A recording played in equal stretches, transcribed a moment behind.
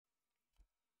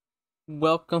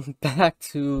Welcome back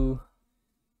to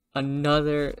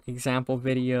another example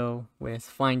video with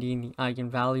finding the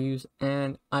eigenvalues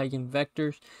and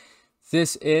eigenvectors.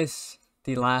 This is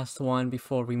the last one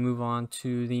before we move on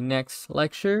to the next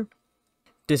lecture.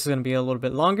 This is going to be a little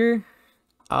bit longer.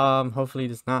 Hopefully it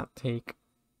does not take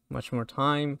much more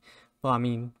time. Well, I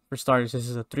mean, for starters, this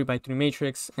is a 3x3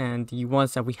 matrix, and the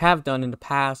ones that we have done in the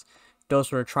past,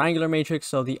 those were a triangular matrix,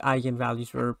 so the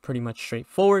eigenvalues were pretty much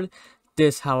straightforward.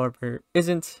 This, however,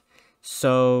 isn't.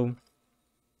 So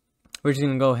we're just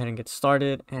going to go ahead and get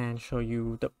started and show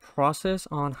you the process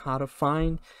on how to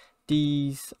find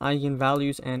these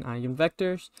eigenvalues and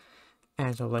eigenvectors.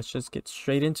 And so let's just get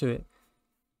straight into it.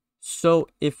 So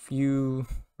if you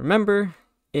remember,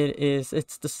 the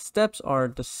steps are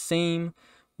the same.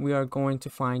 We are going to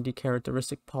find the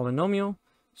characteristic polynomial.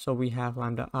 So we have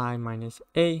lambda I minus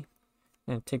a,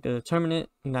 and take the determinant,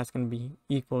 and that's going to be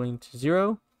equaling to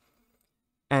 0.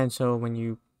 And so when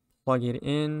you plug it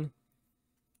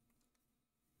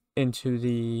into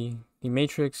the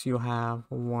matrix, you'll have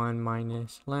 1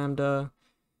 minus lambda,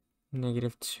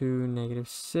 -2,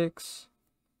 -6,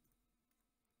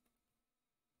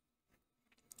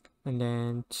 and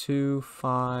then 2,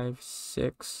 5,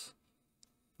 6.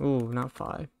 Oh, not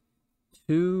 5.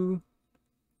 2.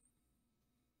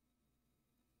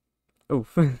 Oh,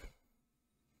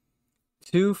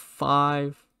 2,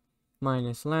 5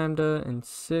 minus lambda and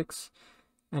 6,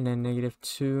 and then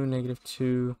 -2,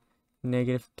 -2,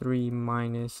 -3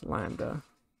 minus lambda.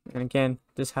 And again,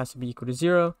 this has to be equal to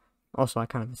 0. Also, I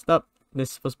kind of messed up. This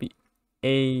is supposed to be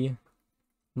a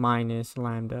minus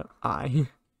lambda I.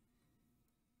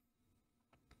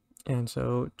 And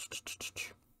so,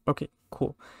 okay,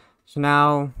 cool. So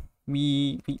now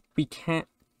we can't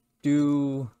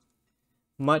do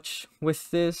much with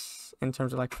this in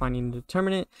terms of like finding the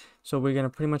determinant. So we're gonna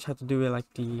pretty much have to do it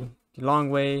like the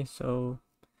long way. So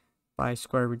by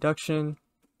square reduction.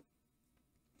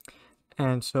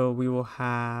 And so we will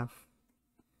have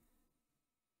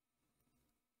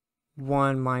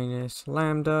 1 minus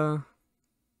lambda.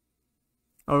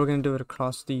 Oh, we're going to do it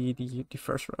across the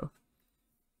first row.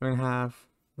 We're going to have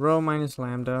rho minus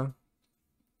lambda,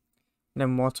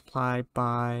 then multiply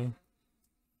by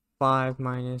 5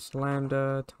 minus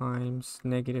lambda times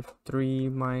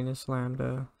 -3 minus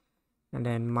lambda, and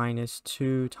then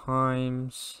 -2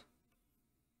 times,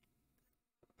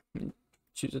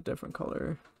 choose a different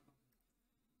color,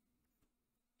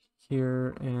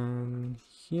 here and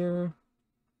here.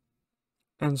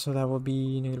 And so that will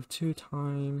be -2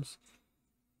 times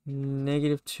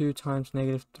 -2 times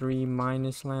 -3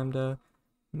 minus lambda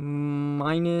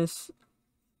minus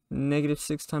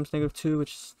 -6 times -2,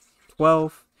 which is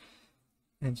 12.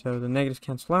 And so the negatives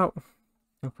cancel out.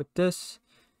 I'll put this.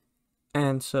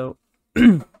 And so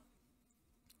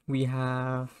we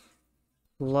have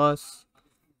plus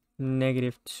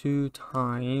 -2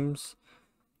 times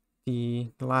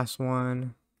the last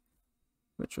one,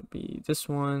 which would be this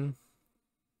one.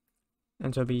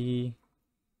 And so it'll be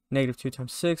 -2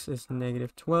 times 6 is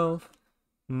 -12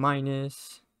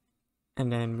 minus,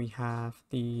 and then we have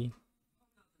the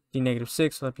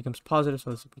 -6, so that becomes positive,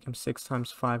 so this becomes 6 times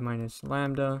 5 minus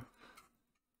lambda.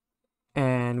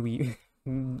 And we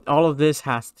all of this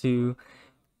has to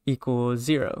equal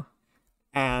 0.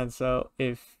 And so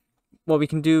if what we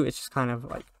can do is just kind of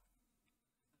like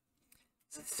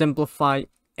simplify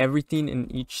everything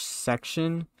in each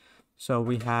section. So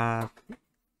we have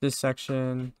this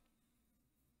section,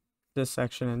 this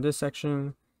section, and this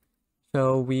section.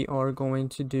 So we are going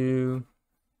to do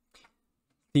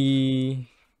the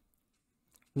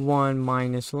 1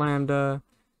 minus lambda,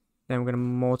 then we're going to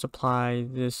multiply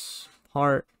this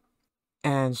part,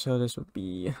 and so this would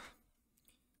be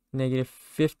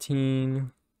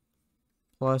 -15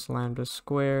 plus lambda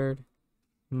squared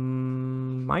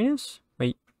minus,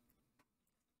 wait,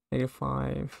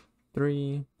 -5,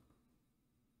 3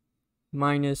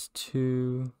 minus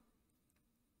 2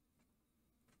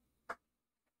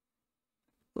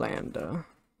 lambda.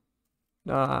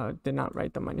 Did not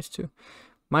write the -2.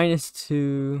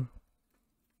 -2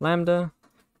 lambda,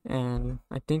 and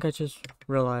I think I just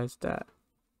realized that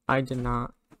I did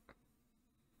not.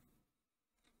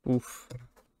 Oof,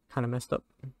 kind of messed up.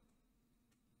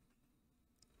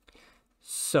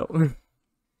 So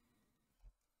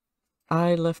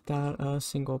I left out a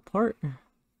single part.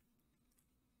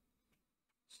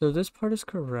 So this part is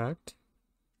correct.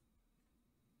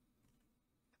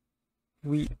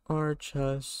 We are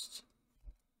just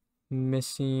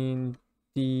missing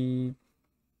the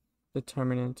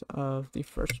determinant of the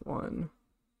first one,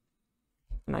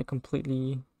 and I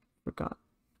completely forgot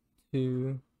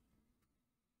to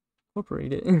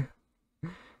incorporate it.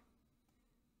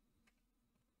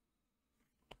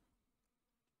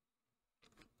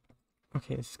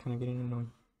 Okay, this is kind of getting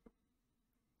annoying.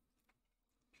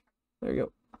 There you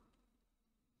go.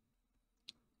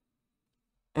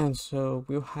 And so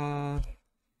we have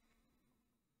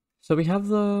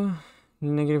the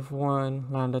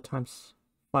 -1 lambda times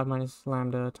 5 minus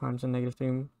lambda times a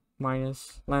 -3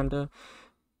 minus lambda,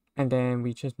 and then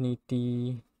we just need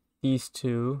these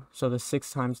two. So the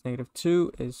 6 times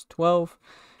 -2 is 12,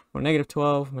 or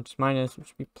 -12, which is minus,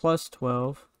 which would be plus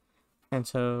 12. And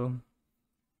so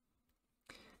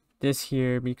this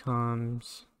here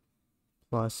becomes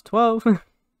plus 12.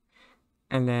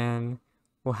 And then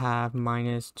we'll have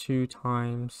minus 2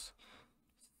 times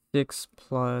 6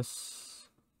 plus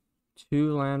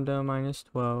 2 lambda minus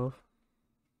 12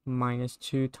 minus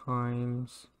 2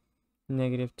 times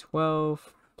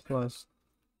 -12 plus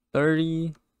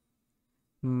 30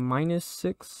 minus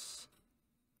 6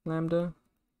 lambda.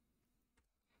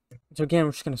 So again,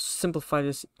 we're just going to simplify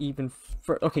this even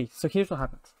further. Okay, so here's what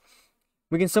happens.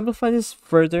 We can simplify this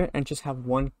further and just have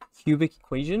one cubic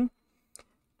equation.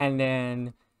 And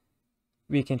then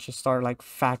we can just start like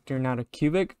factoring out a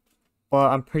cubic.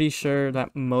 But I'm pretty sure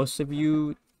that most of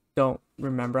you don't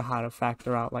remember how to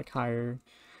factor out like higher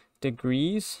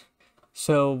degrees.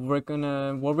 So what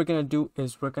we're gonna do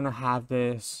is we're gonna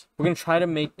try to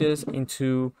make this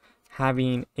into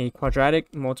having a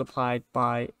quadratic multiplied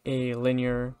by a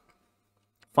linear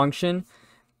function.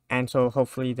 And so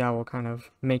hopefully that will kind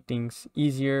of make things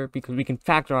easier, because we can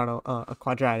factor out a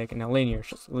quadratic, and a linear is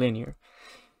just linear.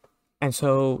 And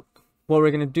so what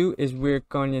we're going to do is we're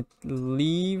going to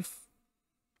leave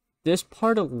this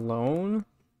part alone.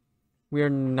 We are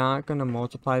not going to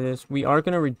multiply this. We are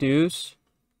going to reduce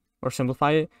or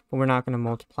simplify it, but we're not going to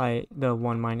multiply the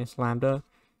 1 minus lambda.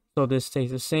 So this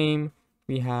stays the same.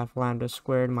 We have lambda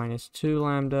squared minus 2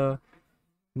 lambda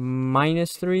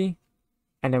minus 3.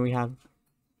 And then we have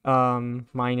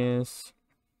minus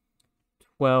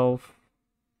 12.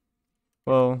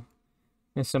 Well,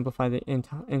 and simplify the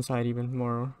inside even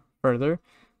more further.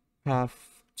 We have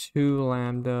 2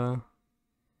 lambda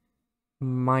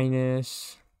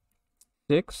minus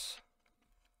 6,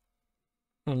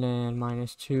 and then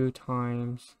minus 2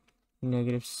 times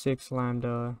 -6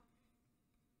 lambda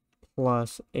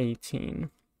plus 18.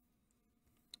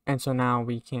 And so now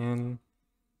we can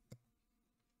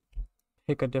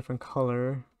pick a different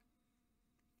color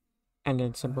and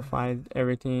then simplify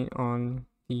everything on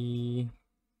the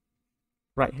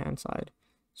right hand side.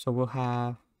 So we'll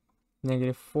have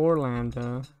 -4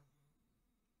 lambda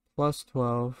plus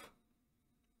 12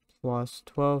 plus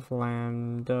 12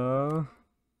 lambda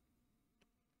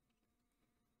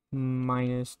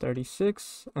minus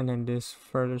 36, and then this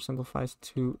further simplifies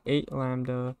to 8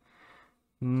 lambda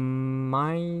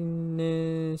minus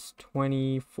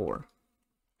 24.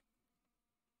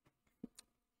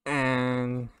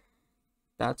 And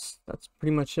that's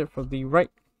pretty much it for the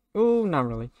right. Oh, not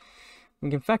really. We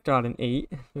can factor out an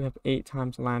 8. We have 8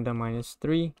 times lambda minus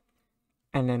 3.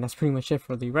 And then that's pretty much it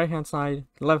for the right hand side.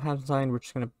 The left hand side, we're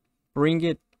just going to bring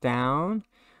it down.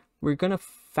 We're going to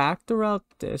factor out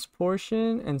this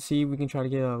portion and see if we can try to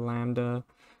get a lambda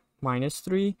minus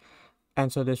 3.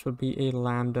 And so this would be a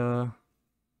lambda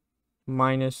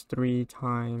minus 3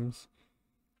 times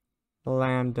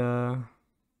lambda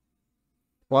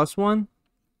plus 1.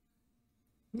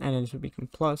 And then this would become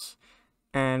plus.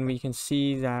 And we can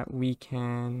see that we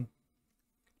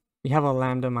have a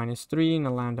lambda minus 3 and a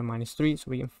lambda minus 3.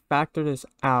 So we can factor this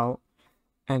out.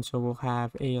 And so we'll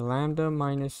have a lambda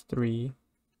minus 3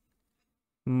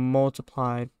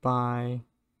 multiplied by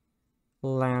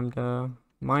lambda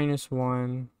minus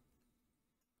 1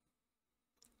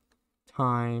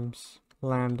 times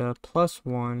lambda plus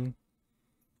 1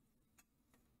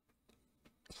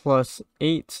 plus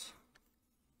 8.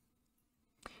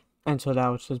 And so that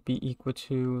would just be equal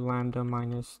to lambda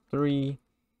minus 3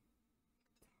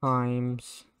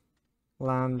 times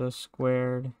lambda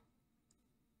squared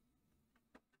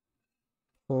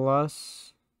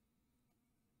plus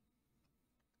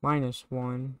minus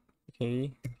 1.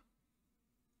 Okay.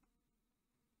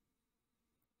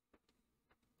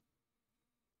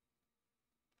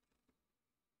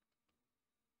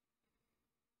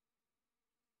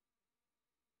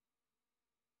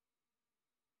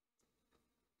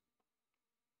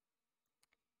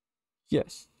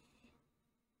 Yes.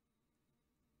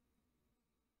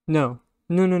 No.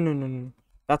 No.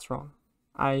 That's wrong.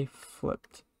 I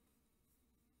flipped.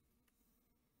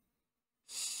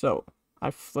 So,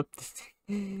 I flipped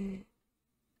this.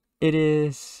 It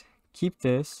is, keep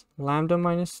this, lambda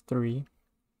minus 3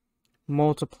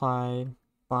 multiplied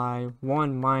by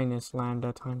 1 minus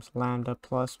lambda times lambda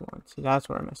plus 1. See, that's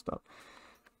where I messed up.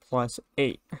 Plus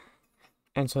 8.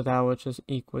 And so that would just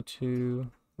equal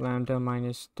to lambda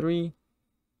minus 3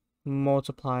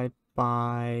 multiplied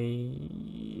by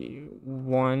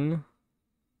 1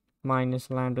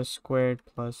 minus lambda squared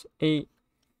plus 8.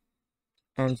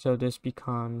 And so this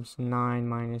becomes 9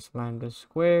 minus lambda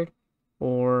squared,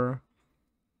 or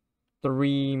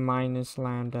 3 minus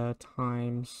lambda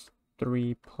times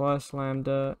 3 plus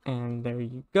lambda. And there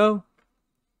you go.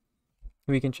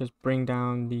 We can just bring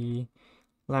down the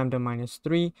lambda minus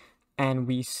 3, and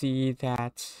we see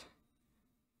that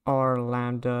our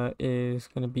lambda is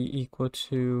going to be equal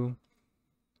to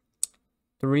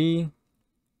 3,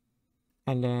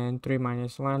 and then 3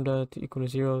 minus lambda to equal to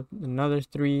 0, another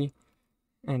 3,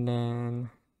 and then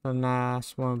the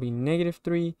last one will be negative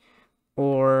 3,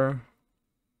 or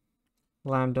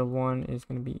lambda 1 is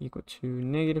going to be equal to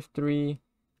negative 3,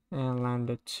 and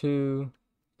lambda 2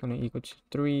 is going to equal to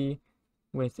 3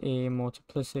 with a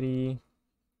multiplicity,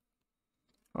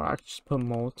 or I'll just put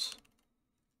mults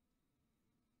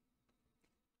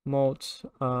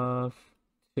of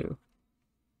 2.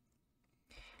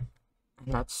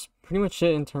 And that's pretty much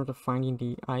it in terms of finding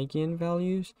the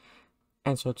eigenvalues.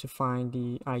 And so to find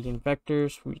the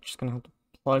eigenvectors, we're just going to have to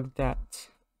plug that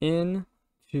in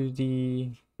to the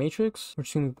matrix. We're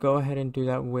just going to go ahead and do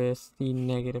that with the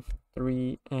negative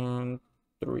 3 and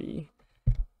 3.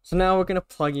 So now we're going to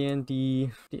plug in the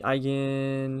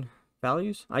eigenvalues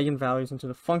into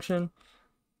the function,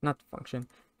 not the function,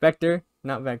 vector,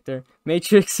 not vector,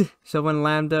 matrix. So when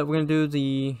lambda, we're going to do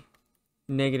the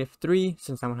negative 3,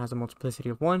 since that one has a multiplicity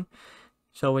of 1.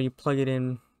 So when you plug it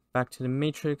in back to the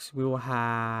matrix, we will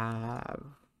have,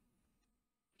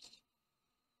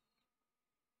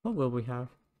 what will we have?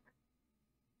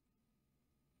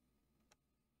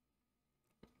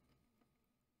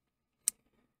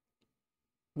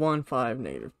 One, 5,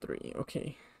 negative 3.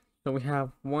 Okay, so we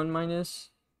have 1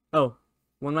 minus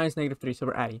negative 3, so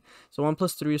we're adding. So 1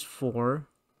 plus 3 is 4.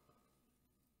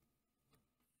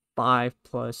 5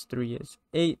 plus 3 is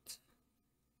 8.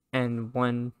 And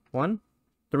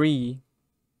 3.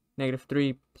 Negative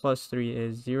 3 plus 3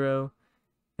 is 0.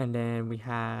 And then we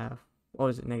have, what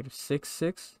was it, negative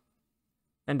 6.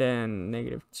 And then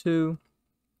negative 2.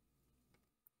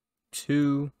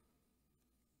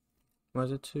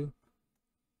 Was it 2?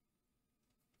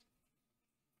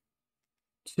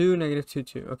 2, negative 2,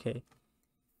 2. Okay.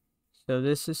 So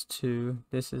this is 2,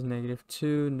 this is negative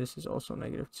 2, and this is also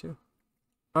negative 2.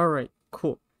 Alright,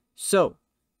 cool. So,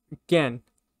 again,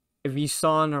 if you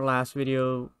saw in our last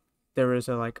video, there is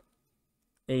a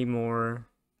more,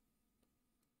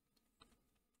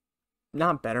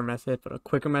 not better method, but a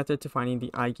quicker method to finding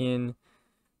the eigenvector.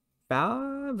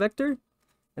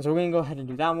 And so we're going to go ahead and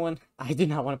do that one. I did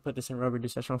not want to put this in row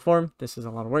reduced echelon form. This is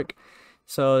a lot of work.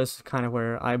 So this is kind of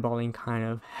where eyeballing kind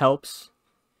of helps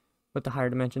with the higher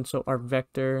dimension. So our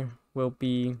vector will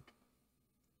be,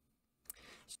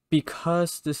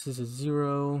 because this is a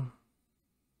 0,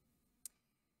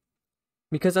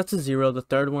 because that's a 0, the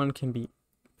third one can be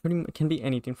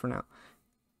anything for now.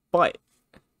 But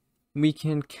we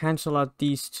can cancel out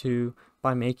these two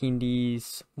by making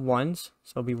these 1s.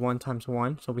 So it'll be 1 times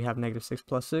 1. So we have negative 6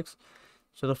 plus 6.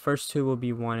 So the first two will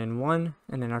be 1 and 1.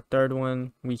 And then our third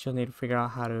one, we just need to figure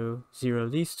out how to 0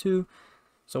 these two.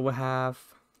 So we'll have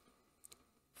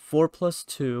 4 plus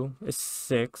 2 is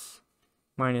 6.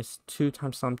 Minus 2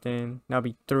 times something, that'll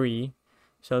be 3.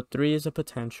 So 3 is a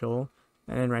potential.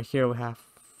 And then right here we have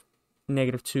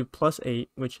negative 2 plus 8,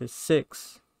 which is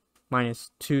 6.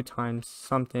 Minus 2 times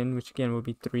something, which again will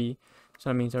be 3. So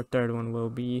that means our third one will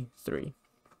be 3.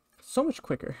 So much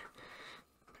quicker.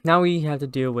 Now we have to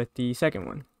deal with the second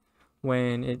one.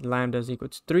 When lambda is equal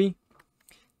to 3,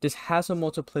 this has a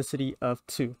multiplicity of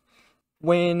 2.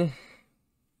 When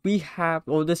we have,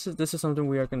 well, this is something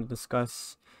we are going to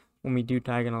discuss when we do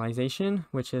diagonalization,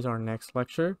 which is our next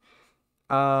lecture.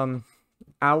 Our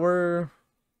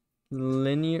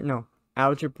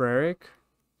algebraic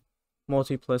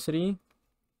multiplicity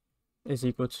is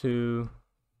equal to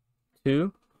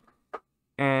 2,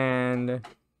 and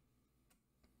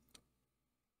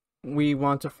we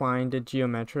want to find the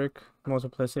geometric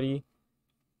multiplicity,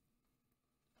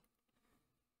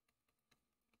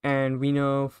 and we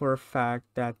know for a fact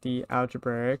that the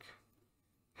algebraic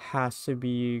has to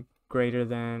be greater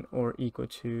than or equal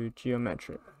to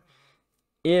geometric.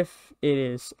 If it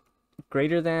is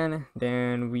greater than,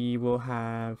 then we will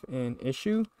have an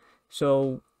issue.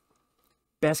 So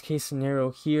best case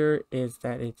scenario here is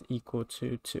that it's equal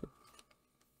to 2.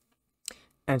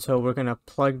 And so we're going to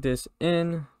plug this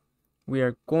in. We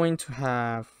are going to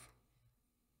have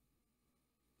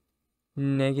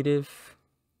 1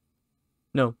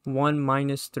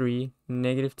 minus 3,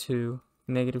 negative 2,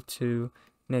 -2,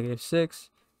 -6.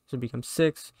 So it becomes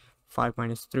 6. 5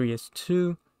 minus 3 is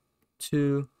 2.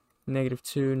 2,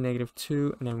 -2,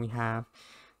 -2. And then we have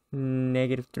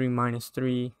 -3 minus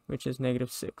 3, which is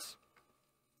 -6.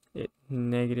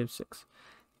 -6.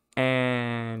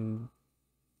 And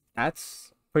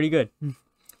that's pretty good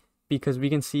because we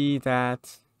can see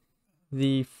that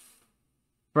the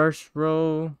first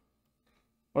row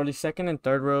or the second and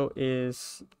third row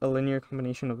is a linear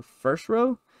combination of the first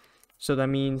row. So that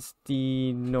means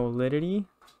the nullity,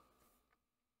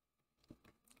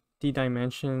 the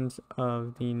dimensions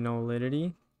of the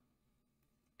nullity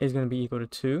is going to be equal to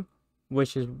 2,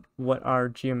 which is what our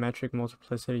geometric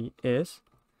multiplicity is.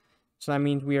 So that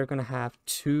means we are going to have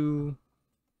 2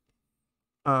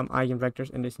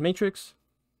 eigenvectors in this matrix.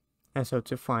 And so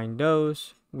to find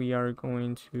those, we are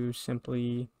going to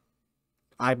simply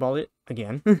eyeball it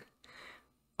again.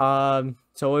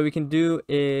 So what we can do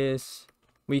is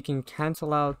we can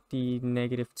cancel out the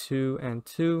 -2 and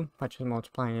 2 by just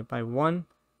multiplying it by 1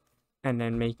 and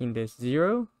then making this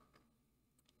 0.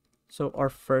 So our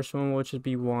first one will just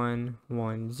be 1,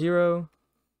 1, 0.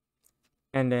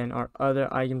 And then our other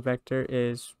eigenvector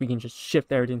is we can just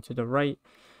shift everything to the right.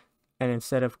 And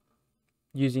instead of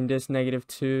using this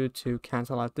 -2 to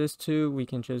cancel out this 2, we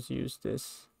can just use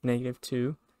this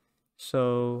 -2.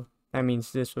 So that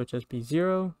means this will just be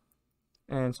 0.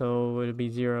 And so it'll be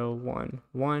 0, 1,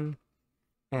 1.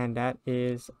 And that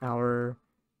is our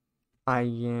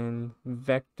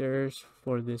eigenvectors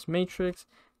for this matrix.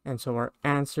 And so our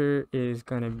answer is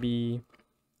going to be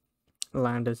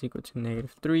lambda is equal to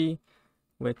 -3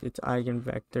 with its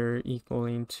eigenvector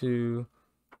equaling to,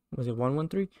 was it 1, 1,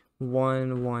 3?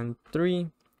 1, 1,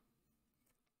 3.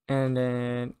 And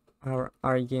then our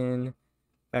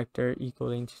eigenvector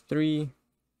equaling to 3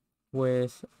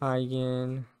 with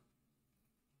eigenvalue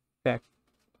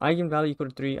equal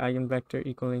to 3, eigenvector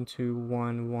equaling to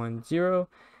 1, 1, 0.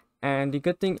 And the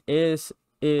good thing is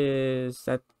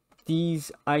that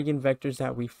these eigenvectors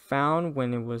that we found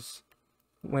when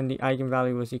the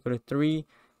eigenvalue was equal to 3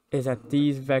 is that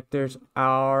these vectors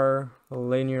are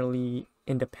linearly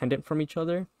independent from each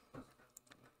other.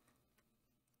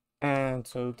 And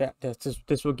so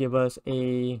this will give us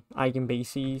a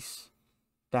eigenbases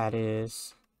that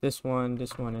is this one,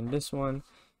 and this one.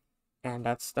 And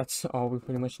that's all we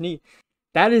pretty much need.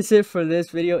 That is it for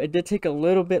this video. It did take a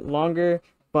little bit longer,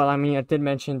 but I mean, I did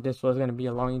mention this was going to be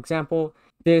a long example.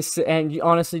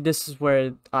 Honestly, this is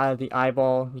where the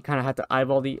eyeball, you kind of have to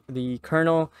eyeball the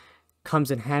kernel,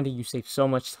 comes in handy. You save so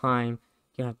much time.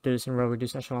 You don't have to do this in row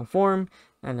reduced echelon form,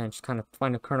 and then just kind of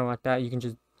find a kernel like that. You can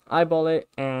just eyeball it,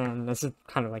 and this is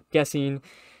kind of like guessing.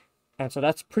 And so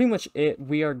that's pretty much it.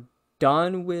 We are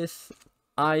done with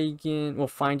finding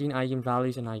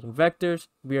eigenvalues and eigenvectors.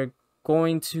 We are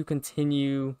going to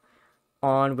continue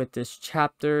on with this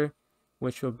chapter,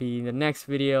 which will be the next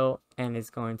video, and it's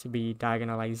going to be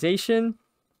diagonalization.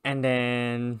 And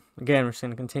then again, we're just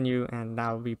going to continue, and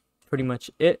that will be pretty much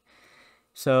it.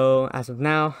 So as of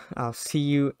now, I'll see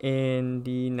you in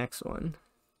the next one.